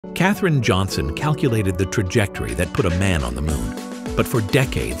Katherine Johnson calculated the trajectory that put a man on the moon, but for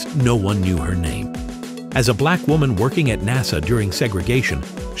decades no one knew her name. As a black woman working at NASA during segregation,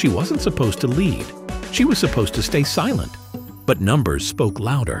 she wasn't supposed to lead. She was supposed to stay silent. But numbers spoke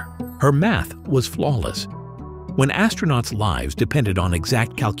louder. Her math was flawless. When astronauts' lives depended on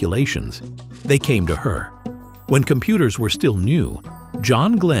exact calculations, they came to her. When computers were still new,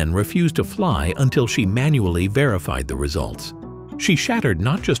 John Glenn refused to fly until she manually verified the results. She shattered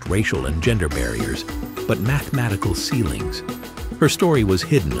not just racial and gender barriers, but mathematical ceilings. Her story was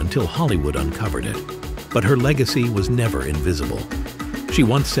hidden until Hollywood uncovered it, but her legacy was never invisible. She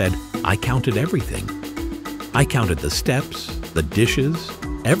once said, "I counted everything. I counted the steps, the dishes,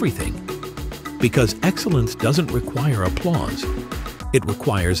 everything." Because excellence doesn't require applause. It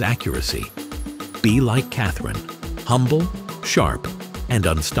requires accuracy. Be like Katherine, humble, sharp, and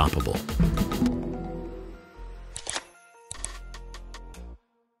unstoppable.